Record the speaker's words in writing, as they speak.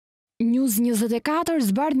News 24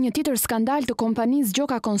 zbardh një tjetër skandal të kompanisë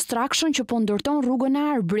Gjoka Construction që po ndërton rrugën e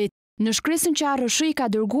Arbrit. Në shkresën që ARSH ka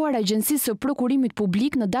dërguar Agjencisë së Prokurimit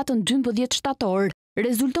Publik në datën 12 shtator,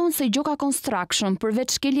 rezulton se Gjoka Construction,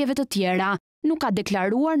 përveç shkeljeve të tjera, nuk ka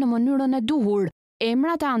deklaruar në mënyrën e duhur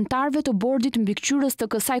emrat e anëtarëve të Bordit Mbikëqyrës të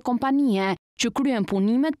kësaj kompanie, që kryen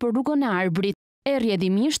punimet për rrugën e Arbrit, e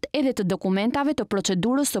rrjedhimisht edhe të dokumentave të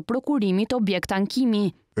procedurës së prokurimit objekt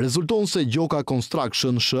ankimi. Rezulton se Gjoka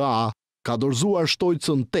Construction SHA ka dorëzuar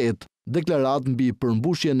shtojtësën 8 deklarat mbi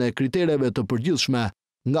përmbushjen e kritereve të përgjithshme,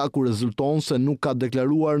 nga ku rezulton se nuk ka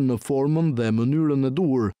deklaruar në formën dhe mënyrën e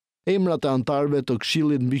duhur emrat e anëtarëve të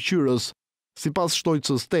Këshillit Mbikëqyrës, sipas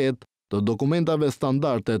shtojtësës 8 të dokumentave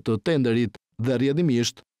standarde të tenderit dhe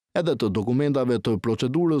rrjedhimisht edhe të dokumentave të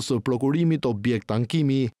procedurës së prokurimit objekt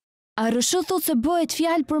ankimi. ARSH thot se bëhet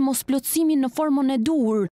fjalë për mosplotësimin në formën e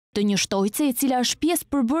duhur të një shtojtëse e cila është pjesë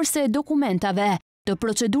përbërëse e dokumentave të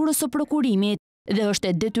procedurës së prokurimit dhe është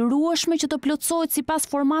e detyrueshme që të plotësohet sipas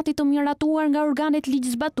formatit të miratuar nga organet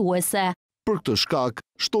ligjzbatuese. Për këtë shkak,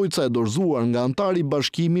 shtojtësa e dorëzuar nga antari i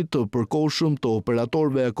Bashkimit të Përkohshëm të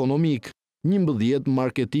Operatorëve Ekonomik, 11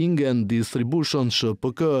 Marketing and Distribution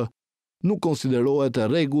SPK, nuk konsiderohet e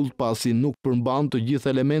rregullt pasi nuk përmban të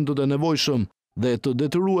gjithë elementët e nevojshëm dhe të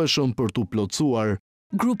detyrueshëm për t'u plotësuar.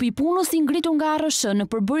 Grupi i punës i ngritur nga ARSH në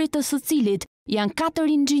përbërje të së cilit janë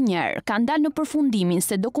 4 inxhinier, kanë dalë në përfundimin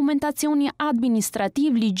se dokumentacioni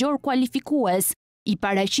administrativ ligjor kualifikues i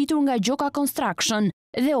paraqitur nga Gjoka Construction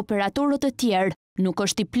dhe operatorët e tjerë nuk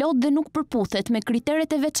është i plot dhe nuk përputhet me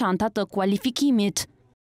kriteret e veçanta të kualifikimit.